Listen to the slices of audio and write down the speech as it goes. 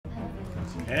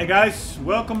Hey guys,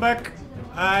 welcome back.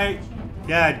 I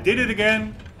did it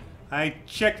again. I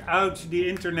checked out the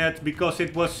internet because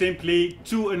it was simply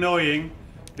too annoying.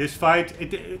 This fight,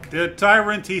 the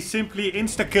tyrant, he simply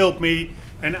insta-killed me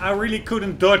and I really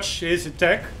couldn't dodge his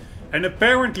attack. And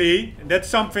apparently that's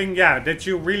something, that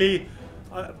you really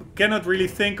cannot really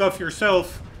think of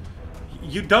yourself.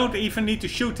 You don't even need to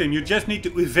shoot him, you just need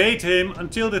to evade him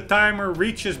until the timer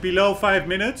reaches below 5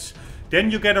 minutes. Then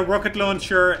you get a rocket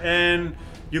launcher and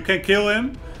you can kill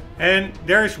him. And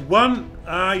there's one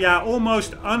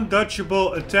almost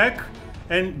undodgeable attack.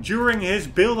 And during his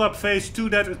build-up phase to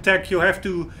that attack, you have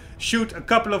to shoot a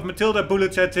couple of Matilda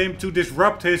bullets at him to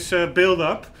disrupt his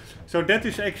build-up. So that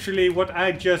is actually what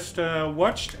I just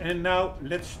watched. And now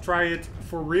let's try it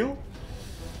for real.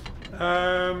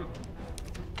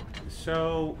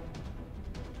 So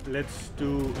let's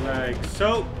do like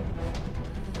so.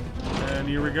 And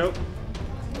here we go.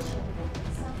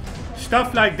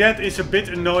 Stuff like that is a bit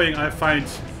annoying, I find.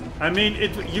 I mean,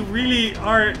 you really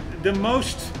are the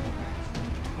most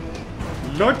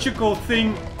logical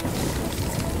thing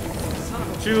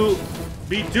to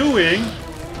be doing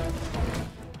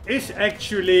is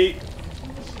actually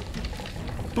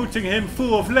putting him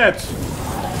full of lead.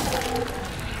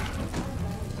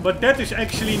 But that is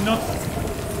actually not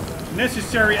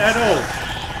necessary at all.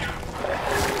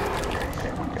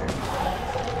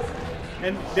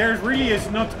 And there really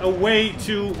is not a way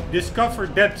to discover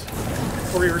that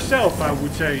for yourself, I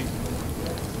would say.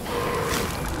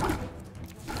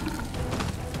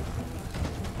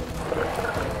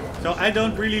 So I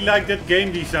don't really like that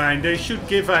game design. They should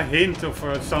give a hint of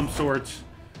some sort.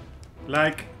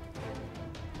 Like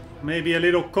maybe a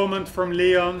little comment from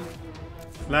Leon.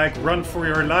 Like run for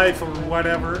your life or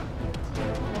whatever.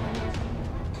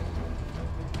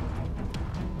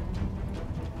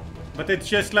 But it's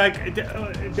just like,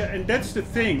 and that's the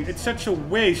thing, it's such a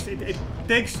waste. It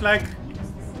takes like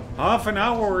half an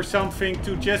hour or something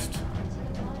to just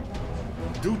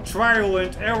do trial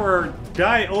and error,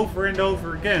 die over and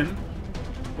over again.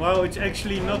 While it's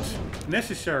actually not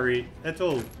necessary at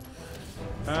all.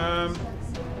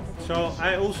 So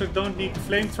I also don't need the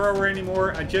flamethrower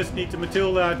anymore. I just need the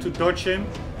Matilda to dodge him.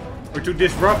 Or to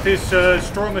disrupt his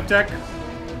strong attack.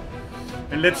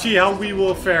 And let's see how we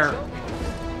will fare.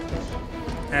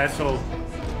 Asshole.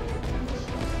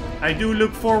 I do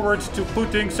look forward to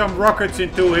putting some rockets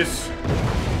into his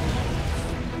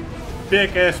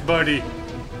big ass body.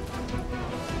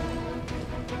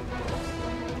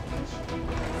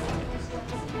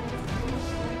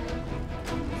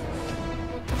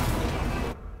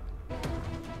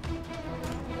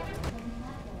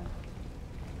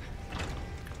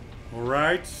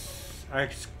 Alright, I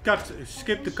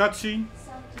skipped the cutscene.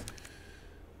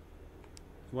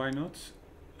 Why not?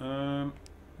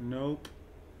 Nope.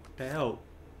 What the hell?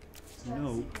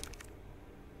 No.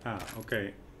 Ah,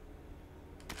 okay.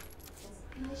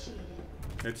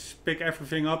 Let's pick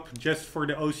everything up just for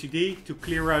the OCD to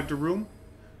clear out the room.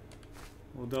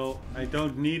 Although I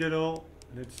don't need it all.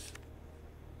 Let's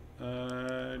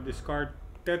discard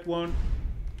that one.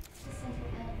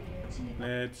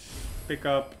 Let's pick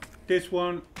up this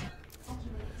one.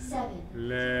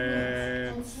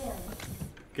 Let's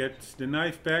get the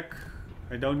knife back.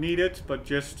 I don't need it, but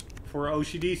just for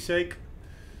OCD's sake.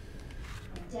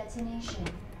 Detonation.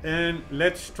 And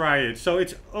let's try it. So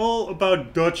it's all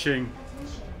about dodging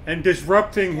and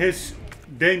disrupting his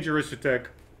dangerous attack.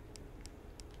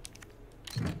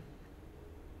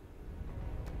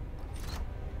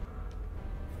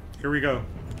 Here we go.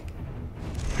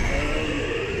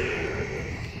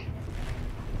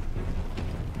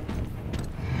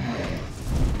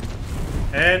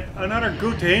 And another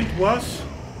good hint was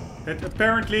that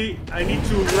apparently I need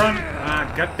to run.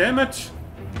 Ah, god damn it!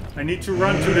 I need to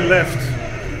run to the left.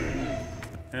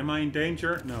 Am I in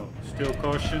danger? No. Still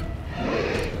caution.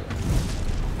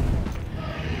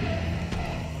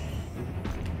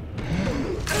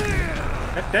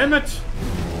 God damn it!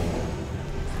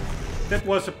 That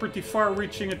was a pretty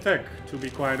far-reaching attack, to be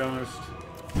quite honest.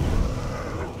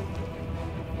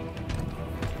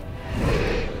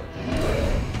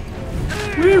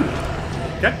 Woo!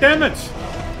 God damn it!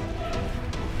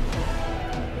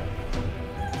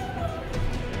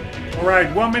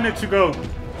 Alright, 1 minute to go.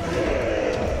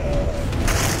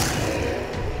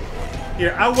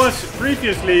 Here, I was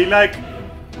previously like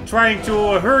trying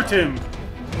to hurt him.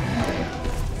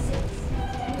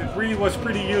 It really was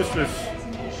pretty useless.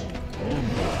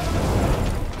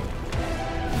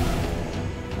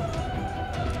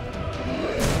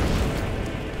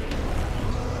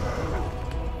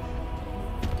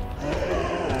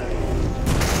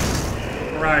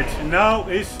 Right, now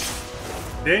is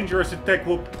dangerous attack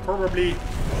will probably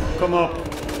come up.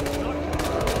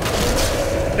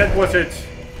 That was it.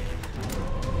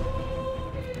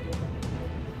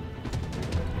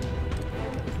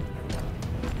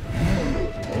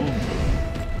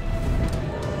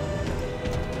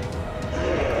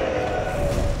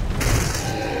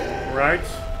 Right.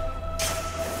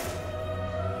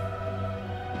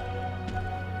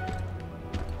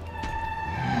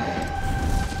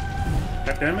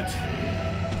 God damn it.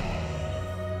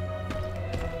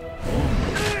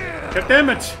 God damn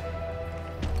it!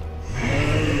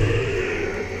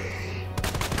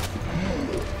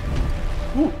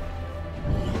 Ooh.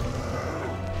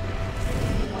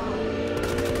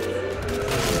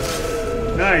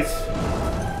 Nice.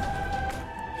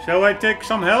 Shall I take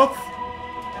some health?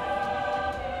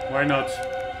 Why not?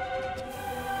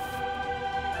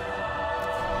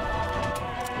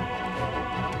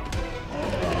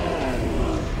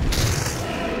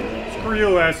 Screw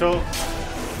you, asshole.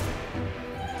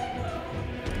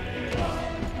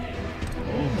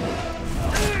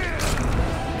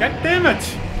 God damn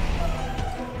it!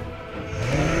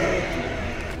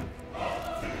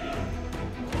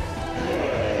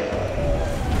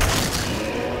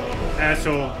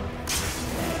 Asshole.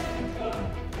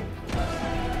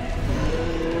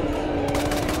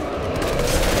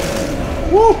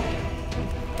 Woo!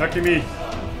 Lucky me.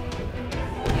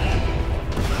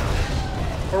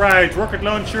 Alright, rocket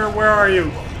launcher, where are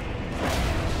you?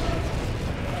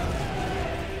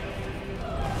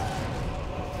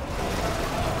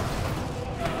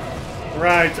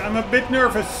 Right, I'm a bit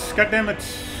nervous, goddammit.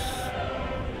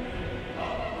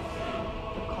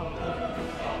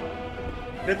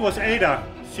 That was Ada.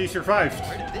 She survived.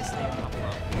 Where did this thing come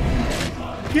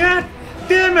from? God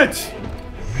damn it!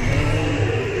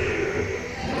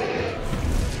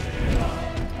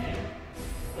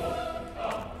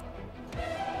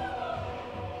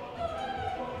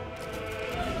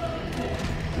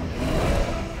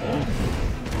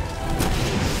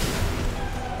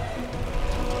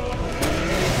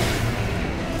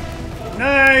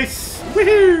 Nice!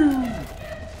 Woohoo!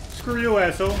 Screw you,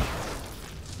 asshole.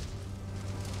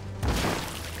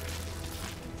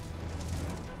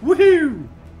 Woohoo!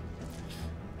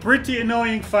 Pretty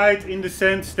annoying fight in the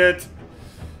sense that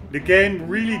the game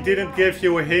really didn't give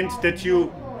you a hint that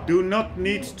you do not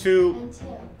need to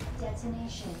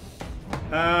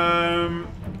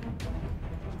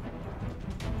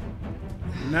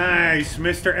nice,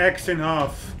 Mr. X in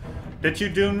half. That you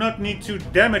do not need to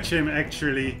damage him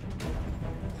actually.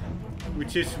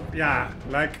 Which is, yeah,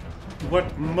 like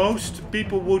what most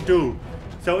people would do.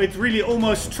 So it's really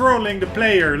almost trolling the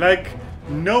player, like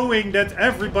knowing that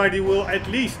everybody will at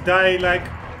least die, like,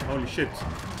 holy shit.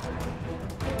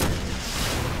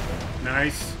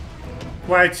 Nice.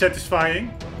 Quite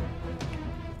satisfying.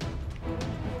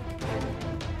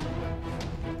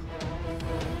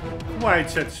 Quite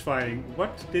satisfying.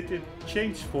 What did it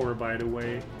change for, by the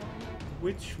way?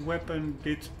 Which weapon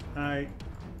did I...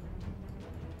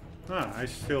 Ah, I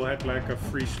still had like a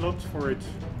free slot for it.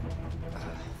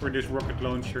 For this rocket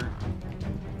launcher.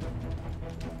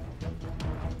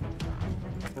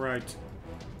 Right.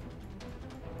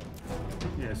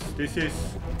 Yes, this is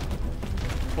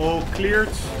all cleared.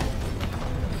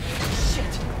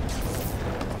 Shit.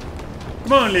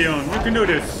 Come on, Leon, you can do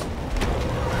this.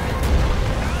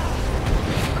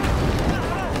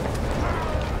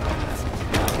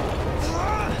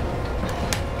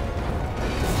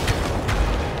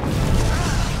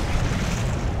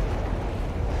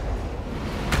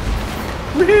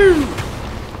 Woohoo!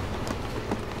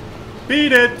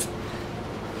 Beat it!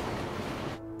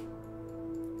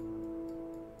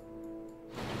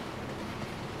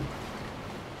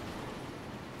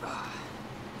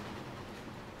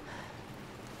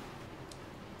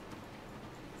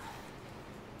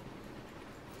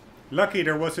 Lucky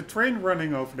there was a train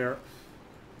running over there.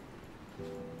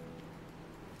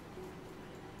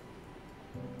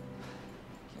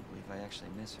 Can't believe I actually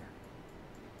miss her.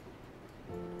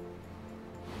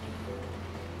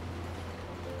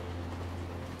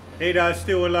 Ada is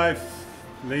still alive,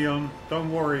 Leon.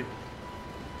 Don't worry.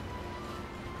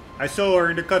 I saw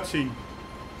her in the cutscene.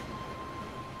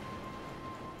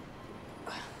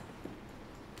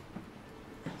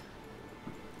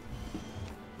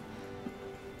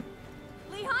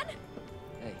 Leon?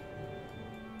 Hey.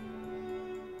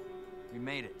 We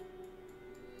made it.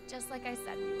 Just like I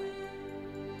said we would.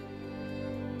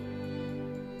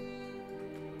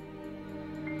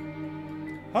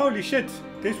 Holy shit,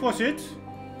 this was it?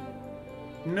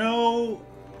 No,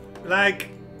 like,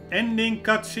 ending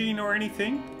cutscene or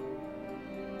anything?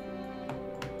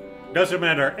 Doesn't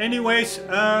matter. Anyways,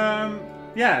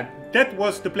 yeah, that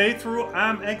was the playthrough.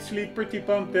 I'm actually pretty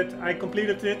pumped that I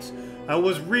completed it. I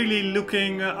was really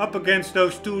looking up against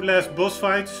those 2 last boss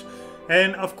fights.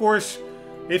 And of course,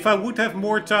 if I would have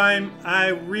more time, I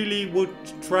really would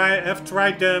have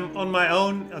tried them on my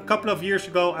own. A couple of years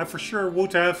ago, I for sure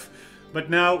would have. But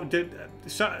now,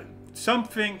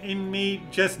 something in me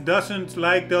just doesn't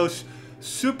like those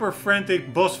super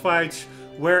frantic boss fights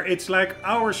where it's like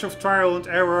hours of trial and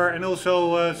error and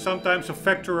also sometimes a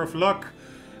factor of luck.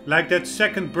 Like that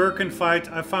second Birkin fight,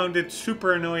 I found it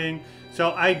super annoying.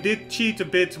 So I did cheat a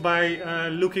bit by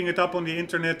looking it up on the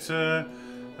internet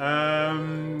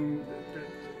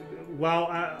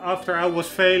after I was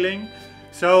failing.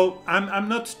 So I'm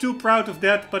not too proud of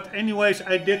that, but anyways,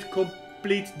 I did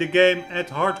complete the game at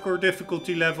hardcore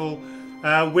difficulty level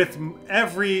with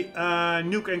every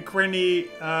nook and cranny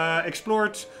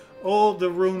explored, all the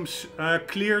rooms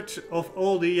cleared of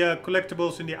all the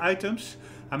collectibles and the items.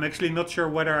 I'm actually not sure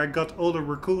whether I got all the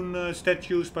raccoon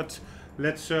statues, but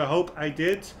let's hope I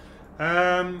did.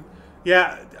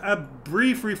 Yeah, a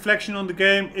brief reflection on the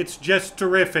game. It's just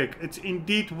terrific. It's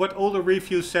indeed what all the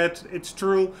reviews said. It's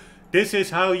true. This is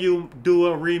how you do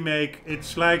a remake.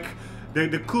 It's like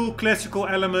the cool classical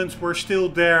elements were still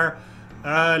there.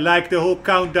 Like the whole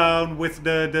countdown with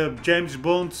the James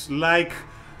Bond like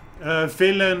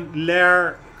villain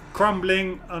lair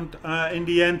crumbling in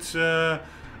the end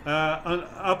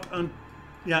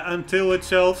until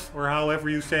itself, or however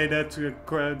you say that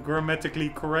grammatically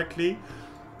correctly.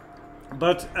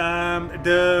 But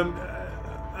the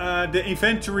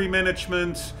inventory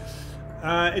management,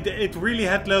 it really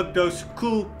had like those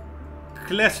cool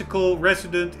classical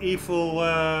Resident Evil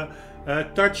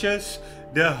touches.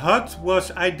 The HUD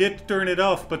was, I did turn it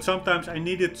off, but sometimes I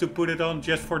needed to put it on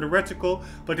just for the reticle,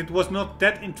 but it was not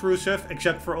that intrusive,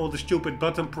 except for all the stupid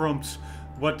button prompts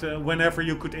whenever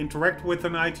you could interact with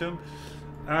an item.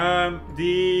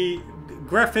 The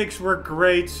graphics were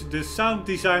great, the sound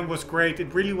design was great.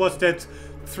 It really was that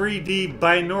 3D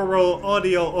binaural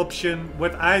audio option,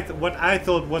 what I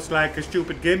thought was like a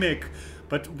stupid gimmick,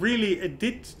 but really it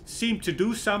did seem to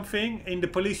do something. In the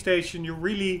police station you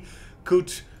really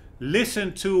could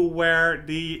listen to where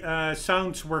the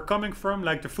sounds were coming from,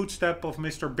 like the footstep of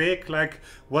Mr. Big. Like,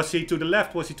 was he to the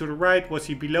left, was he to the right, was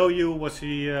he below you, was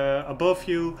he above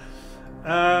you?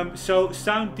 So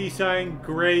sound design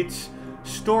great.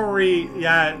 Story,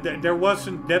 yeah, there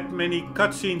wasn't that many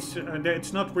cutscenes.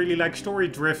 It's not really like story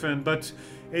driven, but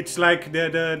it's like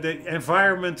the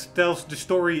environment tells the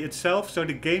story itself, so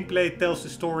the gameplay tells the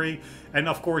story. And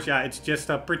of course, yeah, it's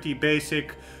just a pretty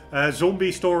basic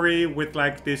zombie story with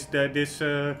like this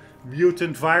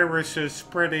mutant virus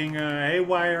spreading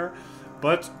haywire.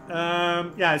 But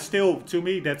yeah, still, to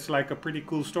me, that's like a pretty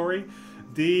cool story.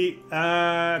 The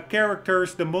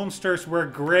characters, the monsters were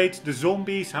great. The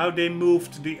zombies, how they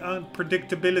moved, the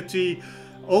unpredictability.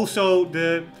 Also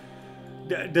the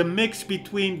mix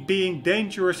between being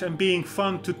dangerous and being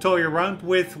fun to toy around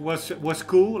with was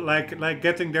cool. Like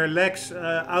getting their legs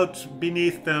out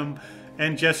beneath them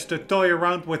and just toy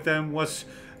around with them was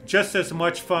just as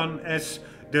much fun as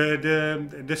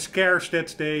the scares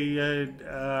that they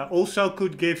also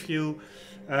could give you.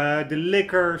 The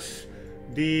lickers.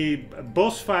 The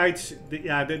boss fights,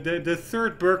 the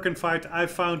third Birkin fight I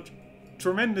found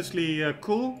tremendously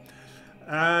cool.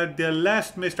 The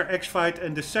last Mr. X fight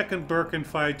and the second Birkin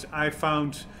fight I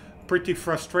found pretty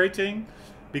frustrating,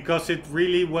 because it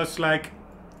really was like,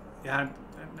 yeah,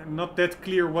 not that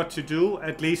clear what to do.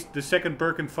 At least the second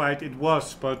Birkin fight it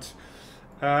was, but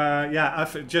yeah,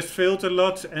 I've just failed a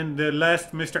lot. And the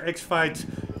last Mr. X fight,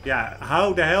 yeah,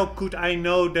 how the hell could I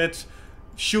know that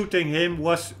shooting him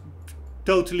was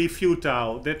totally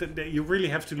futile? That you really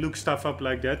have to look stuff up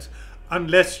like that,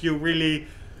 unless you really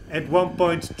at one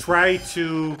point try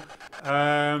to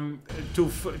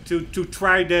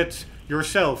try that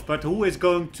yourself. But who is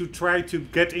going to try to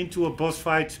get into a boss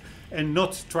fight and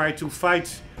not try to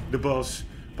fight the boss,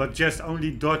 but just only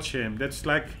dodge him? That's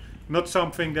like not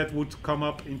something that would come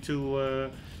up into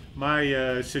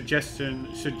my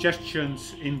suggestions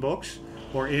inbox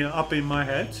or up in my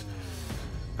head.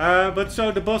 But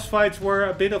so the boss fights were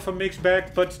a bit of a mixed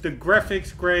bag, but the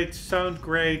graphics great, sound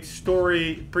great,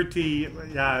 story pretty,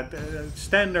 yeah,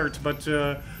 standard, but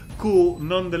cool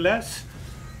nonetheless.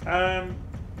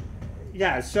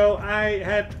 Yeah, so I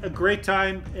had a great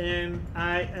time, and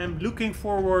I am looking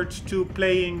forward to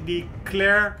playing the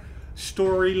Claire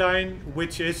storyline,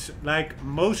 which is like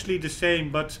mostly the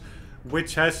same, but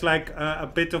which has like a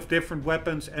bit of different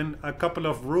weapons and a couple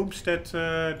of rooms that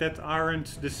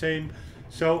aren't the same.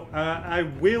 So I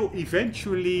will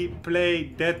eventually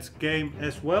play that game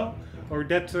as well, or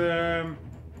that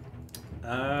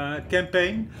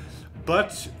campaign,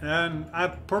 but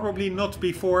I probably not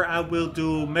before I will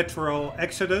do Metro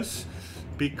Exodus,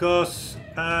 because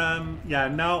yeah,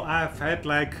 now I've had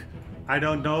like, I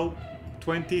don't know,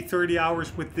 20-30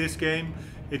 hours with this game.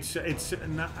 It's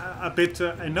a bit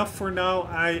enough for now.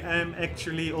 I am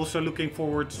actually also looking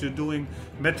forward to doing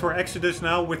Metro Exodus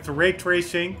now with the ray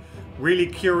tracing. Really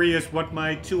curious what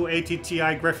my 280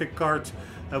 Ti graphic card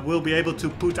will be able to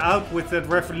put out with that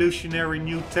revolutionary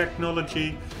new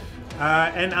technology.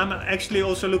 And I'm actually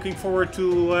also looking forward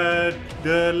to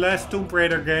the last Tomb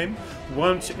Raider game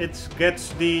once it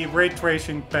gets the ray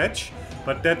tracing patch.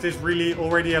 But that is really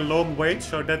already a long wait,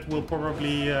 so that will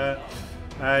probably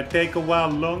take a while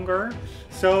longer.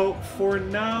 So for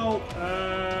now,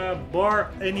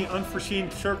 bar any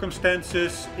unforeseen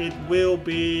circumstances, it will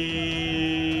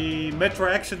be Metro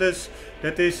Exodus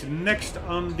that is next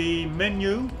on the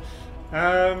menu.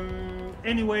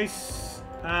 Anyways,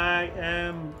 I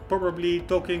am probably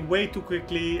talking way too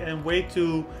quickly and way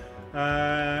too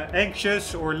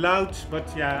anxious or loud, but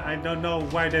yeah, I don't know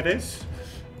why that is.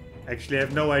 Actually, I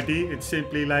have no idea. It's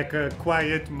simply like a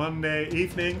quiet Monday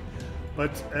evening.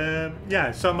 But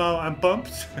yeah, somehow I'm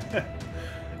pumped.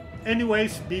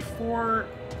 Anyways, before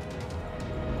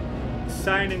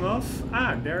signing off,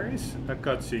 there is a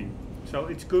cutscene. So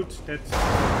it's good that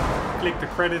click the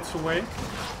credits away.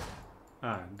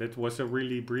 That was a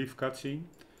really brief cutscene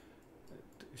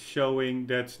showing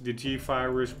that the G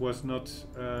virus was not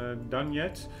done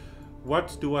yet.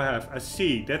 What do I have? A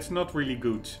C. That's not really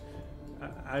good.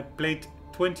 I played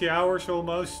 20 hours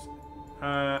almost.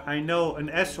 I know an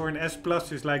S or an S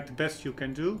plus is like the best you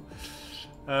can do.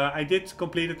 I did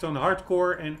complete it on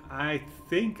hardcore, and I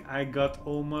think I got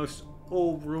almost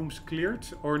all rooms cleared.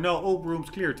 Or no, all rooms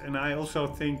cleared. And I also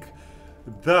think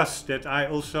thus that I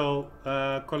also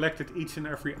collected each and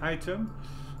every item.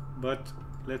 But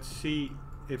let's see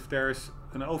if there's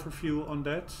an overview on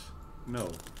that. No.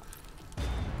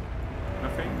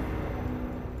 Nothing.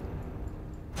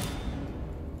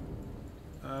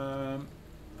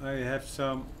 I have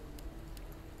some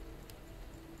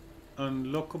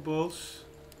unlockables.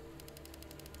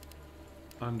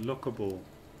 Unlockable.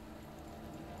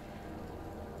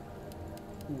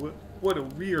 What a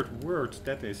weird word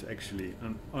that is actually,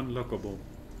 unlockable.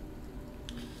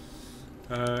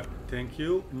 Thank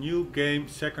you. New game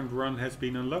second run has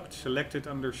been unlocked. Selected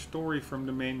under story from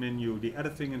the main menu. The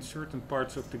editing in certain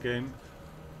parts of the game,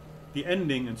 the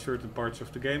ending in certain parts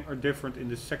of the game are different in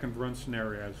the second run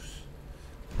scenarios.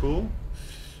 Cool.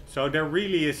 So there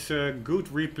really is good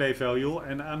replay value,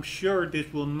 and I'm sure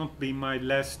this will not be my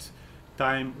last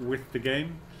time with the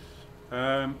game.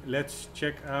 Let's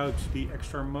check out the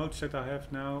extra modes that I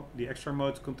have now. The extra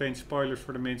modes contain spoilers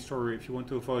for the main story. If you want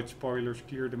to avoid spoilers,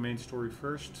 clear the main story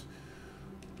first.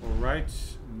 Alright.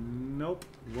 Nope,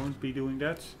 won't be doing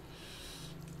that.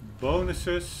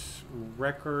 Bonuses,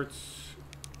 records.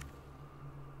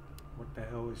 What the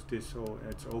hell is this? Oh,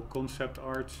 it's all concept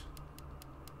art.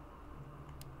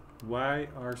 Why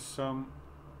are some...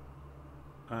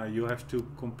 you have to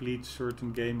complete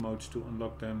certain game modes to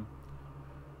unlock them.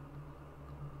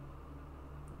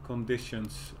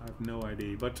 Conditions, I have no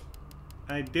idea. But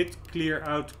I did clear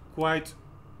out quite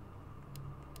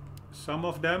some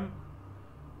of them.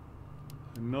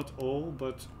 Not all,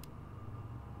 but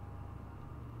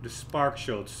the spark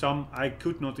shots. Some I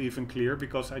could not even clear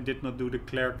because I did not do the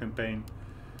Claire campaign.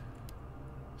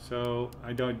 So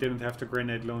I didn't have the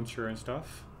grenade launcher and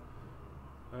stuff.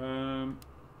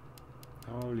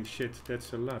 Holy shit,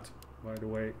 that's a lot, by the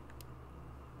way.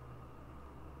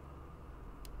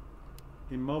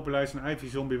 Immobilize an Ivy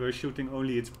zombie by shooting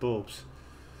only its bulbs.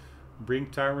 Bring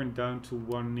Tyrant down to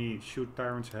one knee. Shoot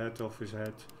Tyrant's head off his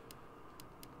head.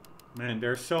 Man,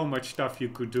 there's so much stuff you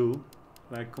could do.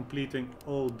 Like completing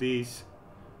all these.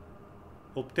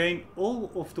 Obtain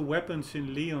all of the weapons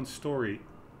in Leon's story.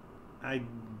 I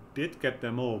did get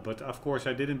them all, but of course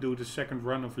I didn't do the second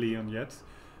run of Leon yet.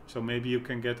 So maybe you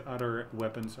can get other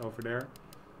weapons over there.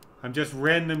 I'm just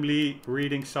randomly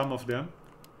reading some of them.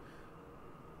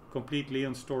 Complete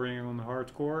Leon's story on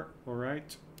hardcore.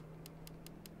 Alright.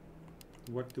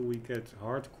 What do we get?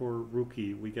 Hardcore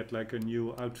rookie. We get like a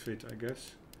new outfit, I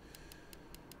guess.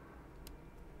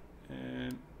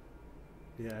 And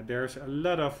yeah, there's a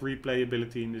lot of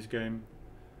replayability in this game.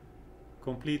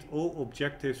 Complete all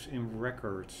objectives in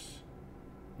records.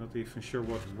 Not even sure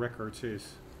what records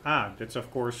is. That's of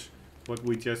course what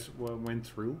we just went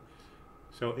through.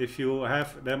 So if you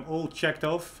have them all checked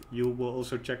off, you will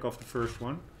also check off the first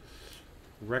one.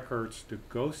 Records, the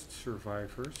ghost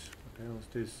survivors. What the hell is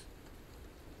this?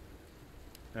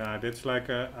 That's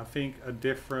like I think a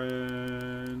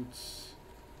different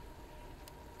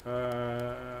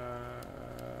A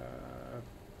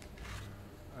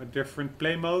different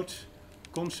play mode,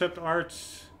 concept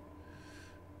arts.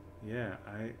 Yeah,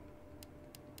 I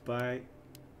by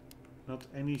not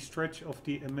any stretch of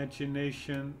the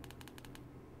imagination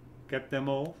get them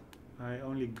all. I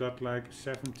only got like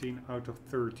 17 out of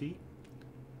 30.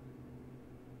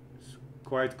 It's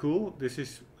quite cool. This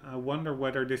is, I wonder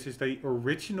whether this is the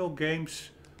original game's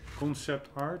concept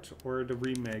art or the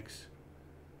remakes.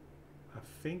 I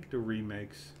think the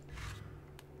remakes.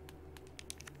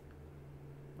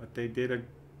 But they did a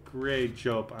great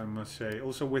job, I must say.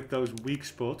 Also with those weak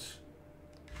spots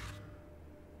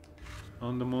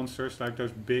on the monsters, like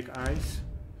those big eyes.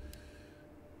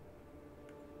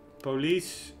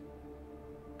 Police,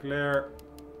 Claire,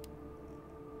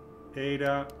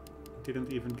 Ada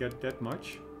didn't even get that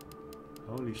much.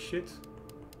 Holy shit.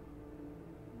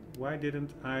 Why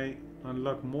didn't I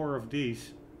unlock more of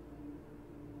these?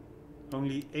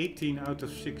 Only 18 out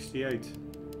of 68.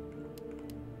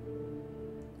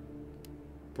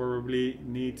 Probably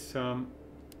need some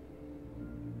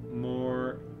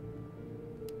more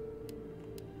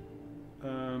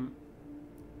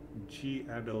G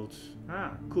adults.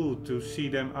 Ah, cool to see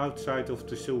them outside of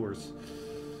the sewers.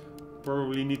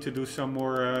 Probably need to do some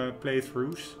more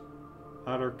playthroughs,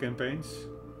 other campaigns.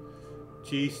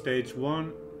 G stage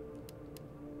 1,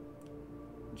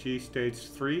 G stage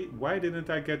 3. Why didn't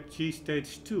I get G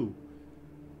stage 2?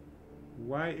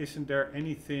 Why isn't there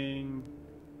anything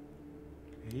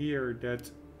here that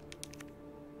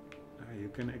you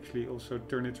can actually also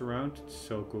turn it around? It's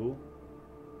so cool.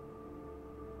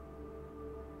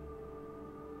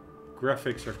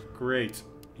 Graphics are great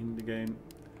in the game.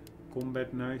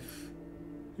 Combat knife.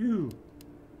 Ew.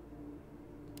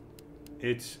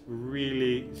 It's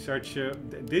really such a...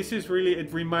 This is really...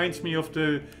 It reminds me of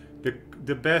the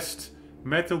best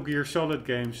Metal Gear Solid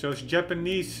games. Those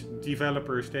Japanese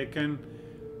developers, they can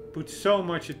put so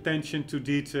much attention to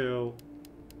detail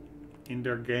in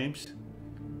their games.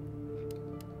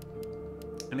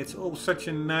 And it's all such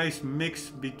a nice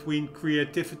mix between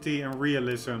creativity and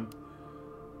realism,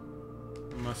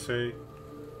 I must say.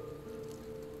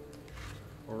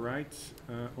 Alright,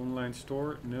 online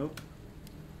store, nope.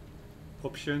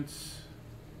 Options,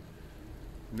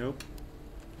 nope.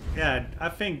 Yeah, I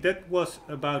think that was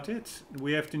about it.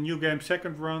 We have the new game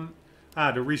second run.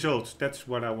 Ah, the results, that's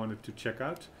what I wanted to check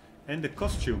out. And the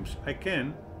costumes. I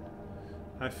can,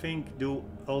 I think, do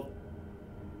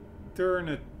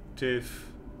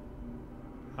alternative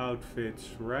outfits,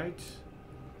 right?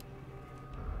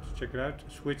 Let's check it out.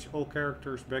 Switch all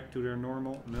characters back to their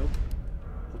normal. Nope.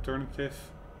 Alternative.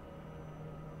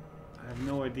 I have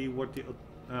no idea what the...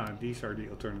 Ah, these are the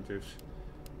alternatives.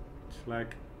 It's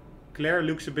like... Claire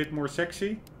looks a bit more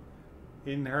sexy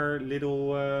in her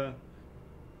little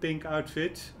pink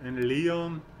outfit. And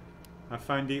Leon, I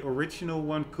find the original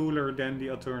one cooler than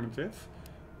the alternative.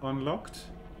 Unlocked.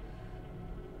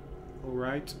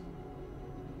 Alright.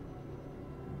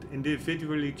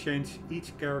 Individually change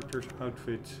each character's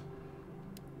outfit.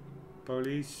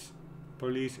 Police.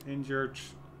 Police injured.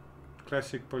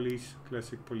 Classic police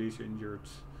injured.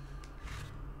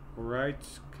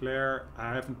 Alright, Claire,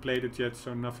 I haven't played it yet,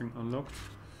 so nothing unlocked.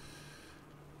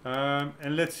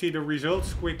 And let's see the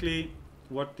results quickly.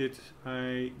 What did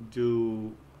I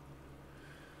do?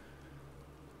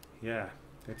 Yeah,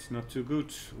 that's not too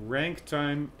good. Rank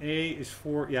time A is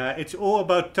 4. Yeah, it's all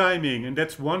about timing, and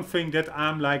that's one thing that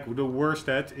I'm like the worst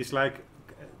at, is like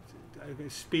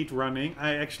speed running.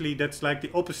 That's like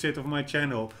the opposite of my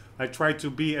channel. I try to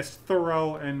be as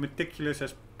thorough and meticulous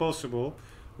as possible,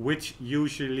 which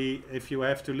usually, if you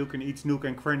have to look in each nook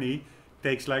and cranny,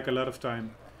 takes like a lot of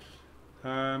time.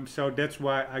 So that's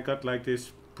why I got like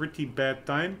this pretty bad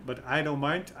time, but I don't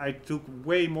mind. I took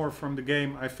way more from the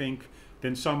game, I think,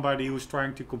 than somebody who's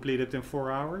trying to complete it in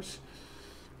 4 hours.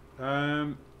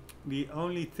 The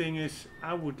only thing is,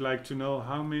 I would like to know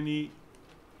how many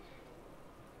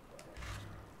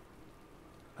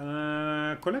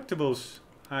collectibles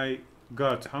I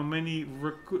got. How many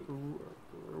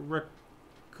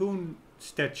raccoon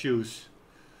statues,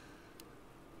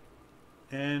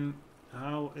 and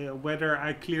how whether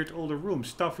I cleared all the rooms,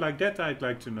 stuff like that. I'd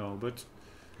like to know, but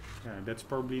yeah, that's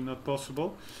probably not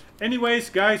possible. Anyways,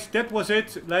 guys, that was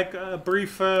it. Like a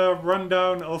brief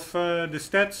rundown of the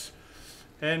stats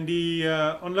and the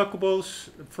unlockables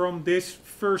from this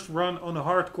first run on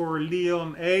hardcore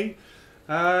Leon A.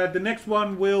 The next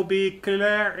one will be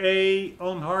Claire A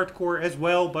on hardcore as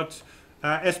well, but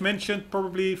as mentioned,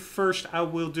 probably first I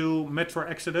will do Metro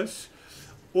Exodus,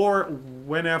 or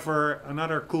whenever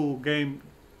another cool game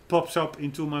pops up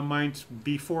into my mind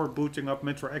before booting up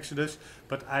Metro Exodus,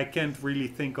 but I can't really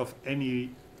think of any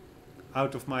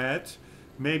out of my head.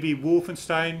 Maybe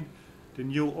Wolfenstein, the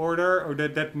New Order, or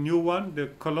that new one, the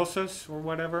Colossus or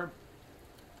whatever.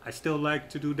 I still like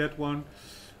to do that one.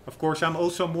 Of course, I'm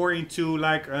also more into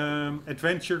like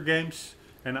adventure games,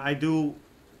 and I do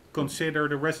consider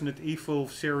the Resident Evil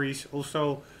series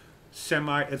also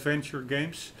semi-adventure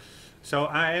games. So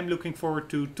I am looking forward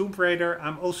to Tomb Raider.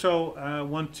 I'm also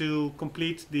want to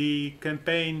complete the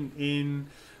campaign in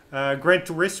Gran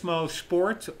Turismo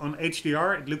Sport on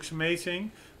HDR. It looks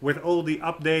amazing with all the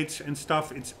updates and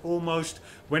stuff. It's almost,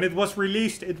 when it was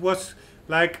released, it was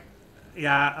like,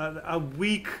 yeah, a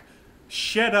weak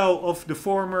shadow of the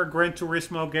former Gran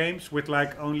Turismo games, with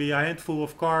like only a handful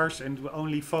of cars and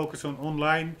only focus on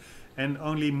online and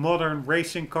only modern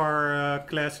racing car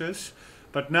classes.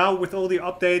 But now with all the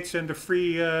updates and the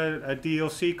free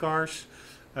DLC cars,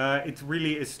 it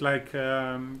really is like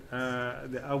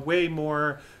a way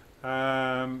more,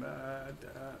 how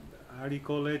do you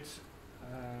call it?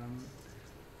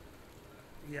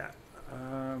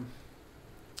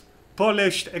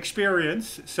 Polished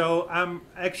experience. So I'm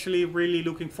actually really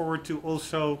looking forward to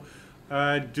also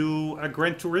do a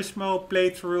Gran Turismo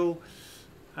playthrough.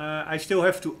 I still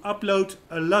have to upload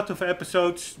a lot of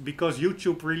episodes because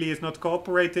YouTube really is not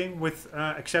cooperating with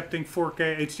accepting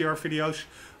 4K HDR videos.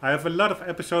 I have a lot of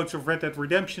episodes of Red Dead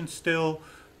Redemption still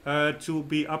to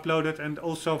be uploaded, and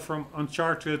also from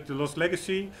Uncharted The Lost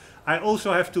Legacy. I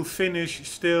also have to finish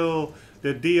still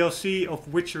the DLC of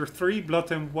Witcher 3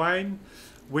 Blood and Wine,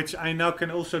 which I now can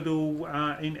also do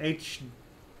in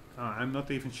I'm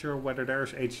not even sure whether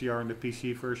there's HDR in the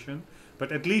PC version,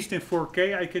 but at least in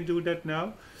 4K I can do that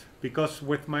now, because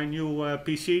with my new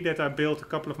PC that I built a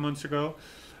couple of months ago.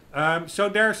 So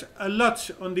there's a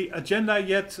lot on the agenda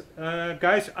yet,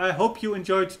 guys. I hope you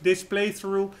enjoyed this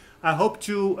playthrough. I hope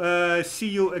to see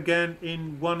you again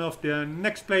in one of the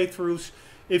next playthroughs.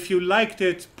 If you liked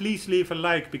it, please leave a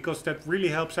like, because that really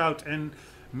helps out, and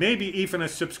maybe even a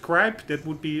subscribe. That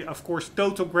would be, of course,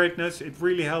 total greatness. It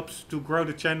really helps to grow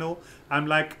the channel. I'm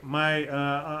like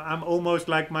I'm almost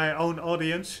like my own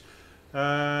audience,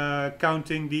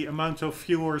 counting the amount of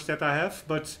viewers that I have.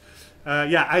 But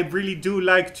yeah, I really do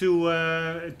like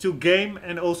to game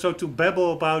and also to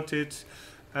babble about it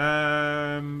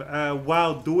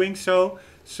while doing so.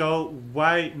 So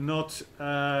why not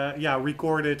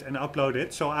record it and upload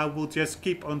it? So I will just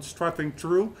keep on struggling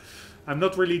through. I'm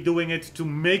not really doing it to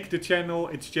make the channel.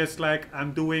 It's just like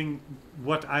I'm doing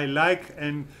what I like,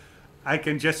 and I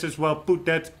can just as well put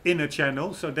that in a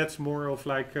channel. So that's more of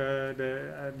like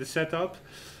the setup.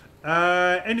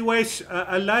 Anyways,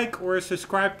 a like or a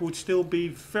subscribe would still be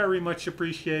very much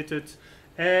appreciated.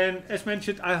 And as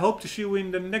mentioned, I hope to see you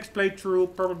in the next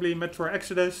playthrough, probably Metro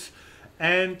Exodus.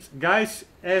 And guys,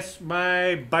 as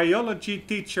my biology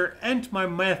teacher and my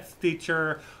math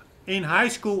teacher in high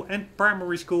school and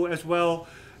primary school as well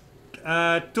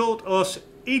told us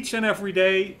each and every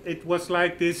day, it was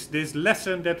like this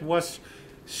lesson that was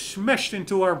smashed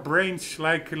into our brains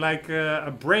like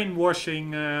a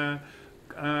brainwashing, a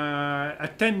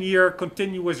 10-year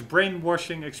continuous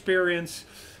brainwashing experience.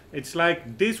 It's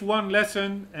like this one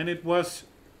lesson, and it was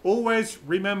always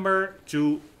remember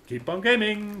to keep on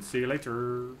gaming. See you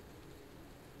later.